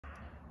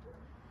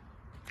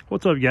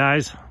What's up,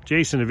 guys?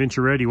 Jason,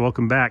 Adventure Ready.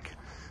 Welcome back.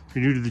 If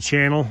you're new to the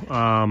channel,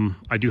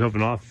 I do have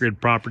an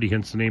off-grid property,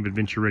 hence the name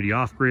Adventure Ready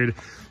Off-Grid.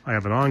 I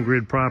have an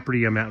on-grid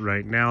property I'm at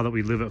right now that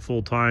we live at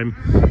full-time,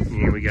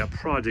 and we got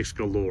projects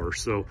galore.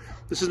 So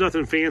this is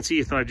nothing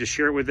fancy. I thought I'd just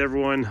share it with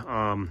everyone.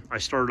 I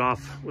started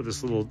off with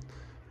this little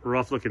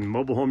rough-looking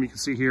mobile home you can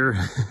see here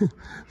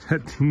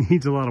that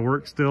needs a lot of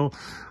work still.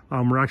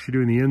 We're actually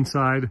doing the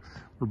inside.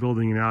 We're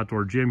building an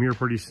outdoor gym here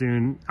pretty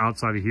soon.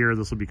 Outside of here,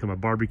 this will become a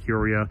barbecue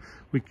area.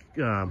 We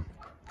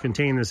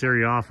contained this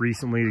area off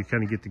recently to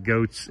kind of get the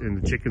goats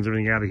and the chickens,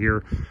 everything out of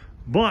here.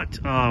 But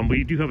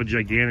we do have a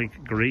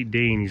gigantic Great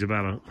Dane. He's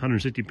about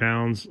 160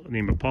 pounds,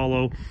 named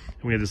Apollo.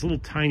 And we have this little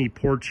tiny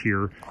porch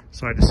here.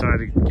 So I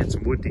decided to get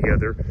some wood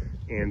together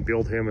and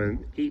build him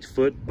an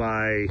 8-foot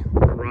by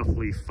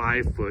roughly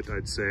 5 foot,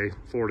 I'd say.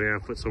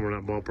 4.5 foot, somewhere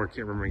in that ballpark.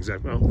 Can't remember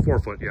exactly. Oh, 4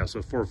 foot, yeah.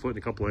 So 4 foot and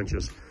a couple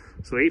inches.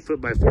 So 8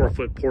 foot by 4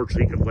 foot porch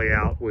that he could lay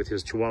out with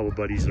his Chihuahua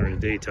buddies during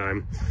the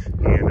daytime.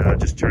 And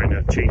just trying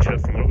to change it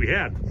up from what we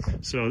had.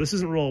 So this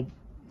isn't real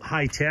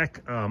high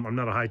tech. I'm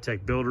not a high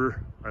tech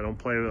builder. I don't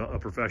play a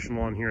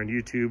professional on here on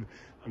YouTube.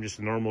 I'm just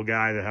a normal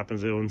guy that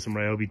happens to own some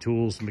Ryobi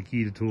tools, some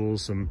Makita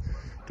tools, some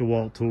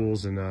DeWalt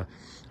tools, and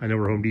I know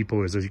where Home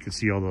Depot is. As you can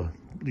see,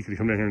 you can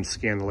come down here and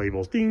scan the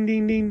labels. Ding,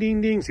 ding, ding,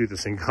 ding, ding. See what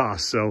this thing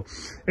costs. So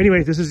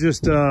anyway, this is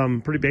just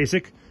pretty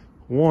basic.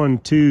 1,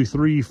 2,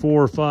 3,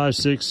 4, 5,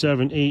 6,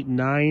 7, 8,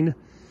 9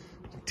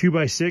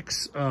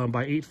 2x6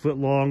 by 8 foot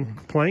long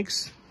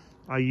planks.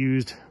 I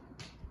used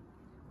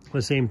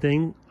the same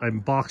thing. I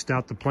boxed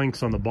out the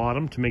planks on the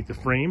bottom to make the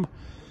frame.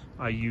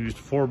 I used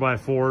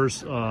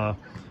 4x4s,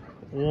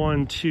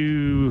 1,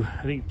 2,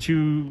 I think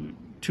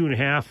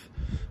 2.5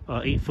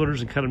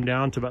 8-footers, and cut them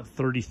down to about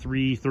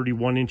 33,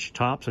 31 inch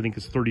tops. I think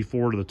it's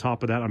 34 to the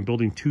top of that. I'm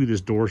building to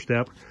this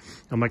doorstep.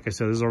 And like I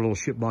said, this is our little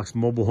shipbox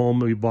mobile home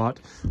that we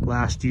bought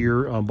last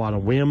year, bought a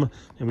whim,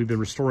 and we've been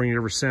restoring it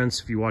ever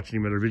since. If you watch any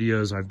of my other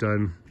videos, I've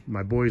done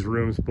my boys'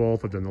 rooms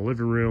both. I've done the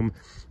living room.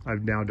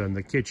 I've now done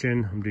the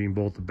kitchen. I'm doing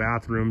both the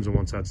bathrooms. And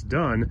once that's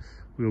done,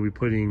 we will be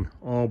putting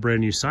all brand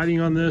new siding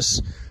on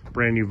this,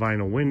 brand new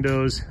vinyl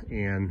windows.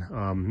 And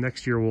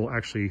next year we'll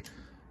actually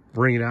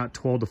bring it out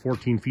 12 to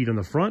 14 feet on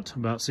the front,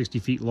 about 60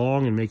 feet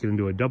long, and make it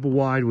into a double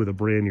wide with a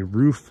brand new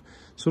roof.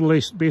 So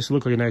it'll basically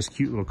look like a nice,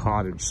 cute little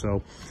cottage.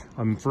 So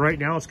for right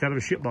now, it's kind of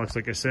a shit box,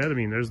 like I said. I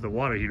mean, there's the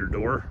water heater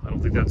door. I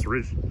don't think that's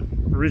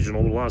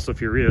original, but a lot of stuff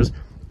here is.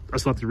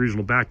 That's not the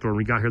original back door. When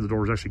we got here, the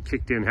door was actually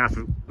kicked in. Half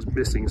of it was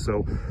missing.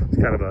 So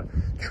it's kind of a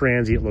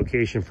transient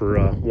location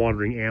for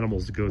wandering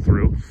animals to go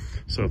through.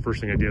 So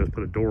first thing I did was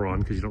put a door on,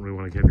 because you don't really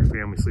want to have your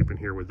family sleeping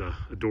here with a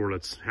door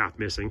that's half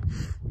missing.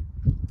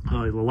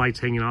 The light's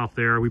hanging off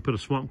there. We put a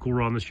swamp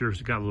cooler on this year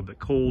because it got a little bit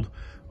cold.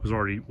 It was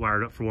already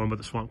wired up for one, but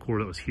the swamp cooler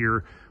that was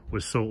here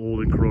was so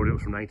old and corroded. It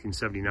was from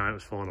 1979. It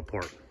was falling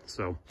apart.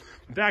 So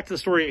back to the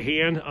story at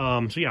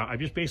hand. So yeah, I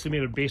just basically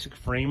made a basic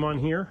frame on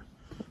here.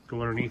 Go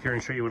underneath here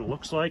and show you what it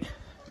looks like.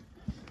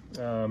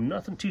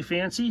 Nothing too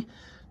fancy.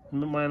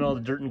 Don't mind all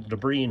the dirt and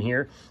debris in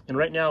here. And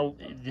right now,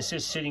 this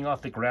is sitting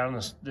off the ground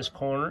in this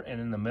corner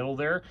and in the middle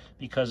there,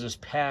 because this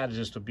pad is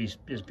just a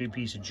big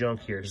piece of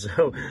junk here.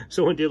 So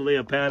someone did lay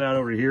a pad out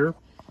over here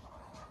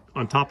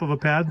on top of a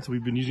pad. So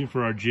we've been using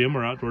for our gym,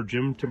 our outdoor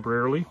gym,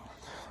 temporarily.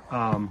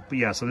 But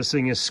yeah, so this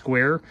thing is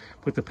square,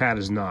 but the pad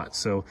is not.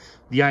 So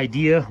the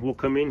idea, we'll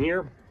come in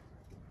here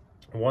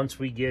once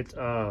we get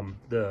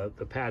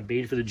the pad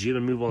made for the gym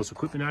and move all this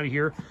equipment out of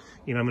here,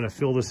 and I'm going to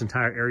fill this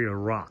entire area with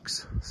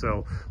rocks.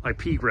 So like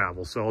pea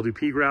gravel. So I'll do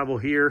pea gravel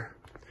here.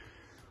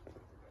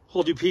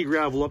 I'll do pea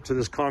gravel up to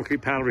this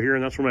concrete pad over here,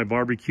 and that's where my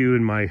barbecue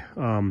and my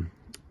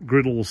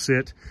griddle will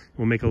sit.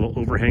 We'll make a little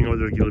overhang over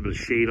there to get a little bit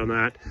of shade on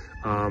that.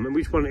 And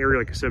we just want an area,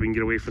 like I said, we can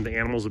get away from the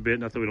animals a bit.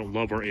 Not that we don't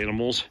love our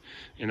animals,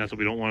 and not that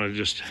we don't want to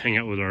just hang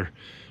out with our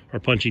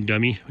punching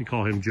dummy. We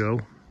call him Joe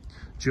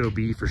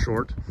B for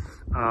short.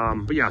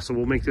 But yeah, so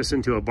we'll make this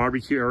into a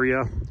barbecue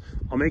area.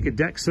 I'll make a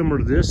deck similar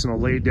to this, and I'll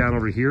lay it down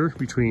over here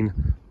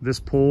between this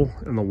pole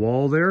and the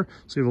wall there.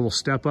 So we have a little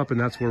step up, and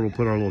that's where we'll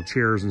put our little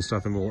chairs and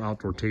stuff and a little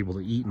outdoor table to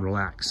eat and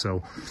relax.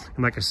 So,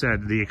 and like I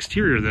said, the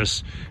exterior of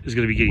this is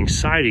going to be getting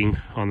siding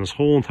on this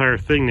whole entire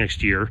thing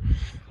next year.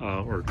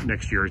 Or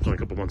next year, it's only a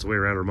couple months away,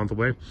 right, or a month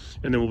away.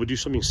 And then we'll do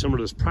something similar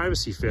to this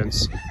privacy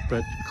fence,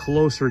 but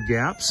closer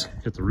gaps.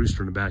 Get the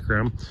rooster in the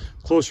background.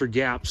 Closer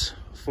gaps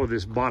for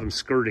this bottom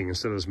skirting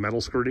instead of this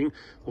metal skirting.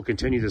 We'll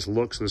continue this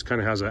look, so this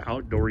kind of has an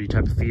outdoory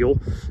type of feel.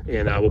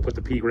 And we'll put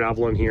the pea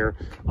gravel in here.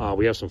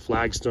 We have some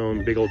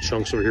flagstone, big old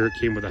chunks over here. It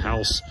came with the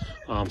house,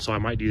 so I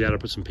might do that. I'll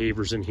put some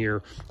pavers in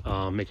here,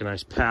 make a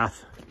nice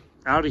path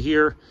out of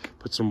here,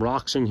 put some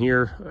rocks in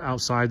here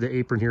outside the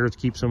apron here to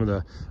keep some of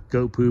the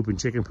goat poop and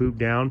chicken poop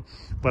down.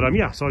 But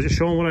yeah, so I was just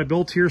showing what I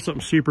built here,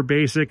 something super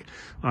basic.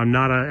 I'm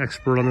not an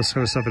expert on this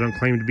kind of stuff. I don't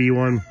claim to be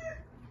one.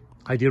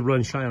 I did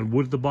run Giant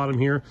wood at the bottom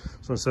here.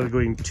 So instead of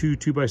going 2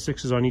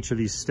 2x6s on each of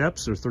these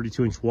steps, they're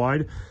 32-inch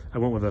wide, I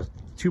went with a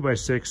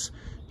 2x6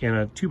 and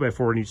a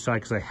 2x4 on each side,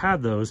 because I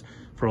had those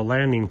for a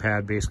landing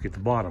pad basically at the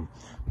bottom.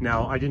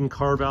 Now, I didn't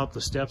carve out the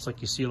steps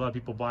like you see a lot of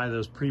people buy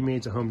those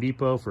pre-mades at Home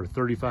Depot for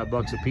 35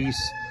 bucks a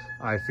piece.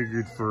 I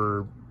figured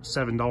for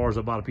 $7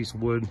 I bought a piece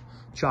of wood,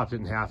 chopped it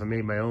in half, and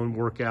made my own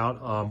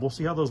workout. We'll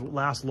see how those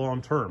last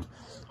long term.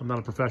 I'm not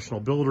a professional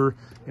builder,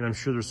 and I'm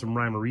sure there's some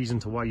rhyme or reason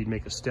to why you'd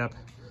make a step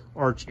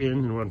arch in.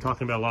 And what I'm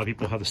talking about, a lot of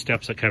people have the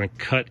steps that kind of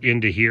cut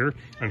into here.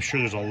 I'm sure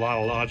there's a lot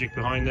of logic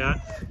behind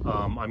that.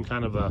 I'm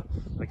kind of a,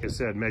 like I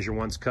said, measure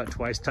once, cut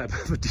twice type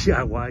of a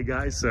DIY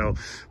guy. So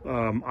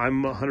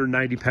I'm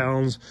 190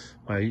 pounds.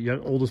 My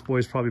oldest boy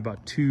is probably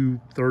about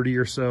 230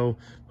 or so.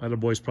 My other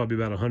boy's probably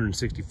about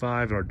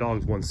 165, and our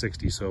dog's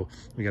 160. So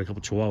we got a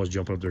couple Chihuahuas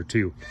jumping up there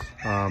too.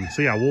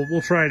 So yeah,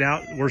 we'll try it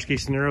out. Worst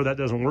case scenario, that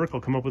doesn't work,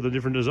 I'll come up with a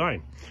different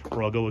design,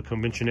 or I'll go with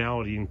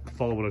conventionality and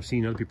follow what I've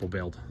seen other people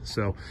build.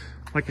 So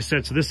like I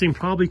said, so this thing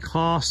probably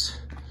costs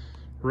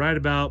right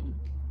about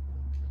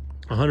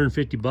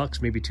 150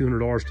 bucks, maybe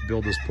 $200 to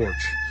build this porch.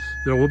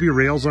 There will be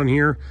rails on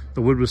here.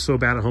 The wood was so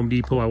bad at Home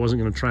Depot, I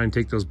wasn't gonna try and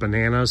take those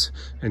bananas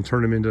and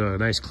turn them into a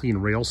nice clean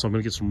rail. So I'm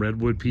gonna get some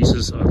redwood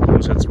pieces.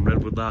 Lowe's had some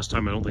redwood last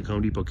time. I don't think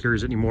Home Depot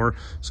carries it anymore.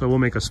 So we'll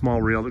make a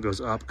small rail that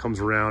goes up, comes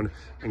around,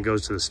 and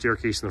goes to the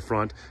staircase in the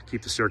front.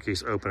 Keep the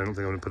staircase open. I don't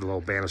think I'm gonna put a little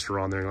banister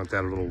on there and let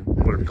that a little,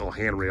 whatever you call,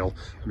 handrail.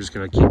 I'm just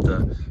gonna keep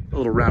a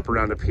little wrap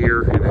around up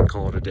here and then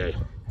call it a day.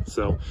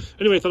 So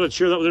anyway, I thought I'd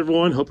share that with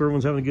everyone. Hope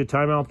everyone's having a good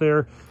time out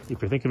there.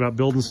 If you're thinking about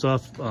building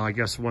stuff, I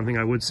guess one thing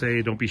I would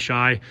say, don't be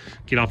shy.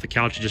 Get off the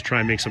couch and just try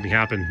and make something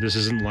happen. This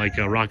isn't like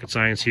rocket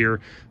science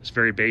here. It's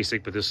very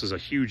basic, but this is a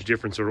huge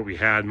difference over what we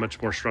had.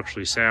 Much more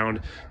structurally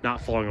sound,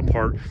 not falling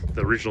apart.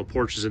 The original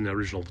porch is in the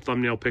original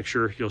thumbnail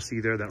picture. You'll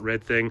see there, that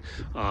red thing.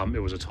 It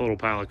was a total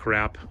pile of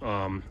crap.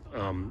 I'm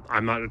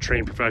not a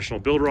trained professional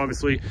builder,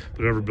 obviously,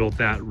 but whoever built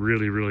that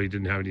really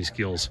didn't have any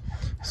skills.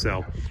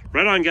 So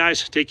right on,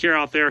 guys. Take care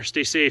out there.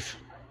 Stay safe.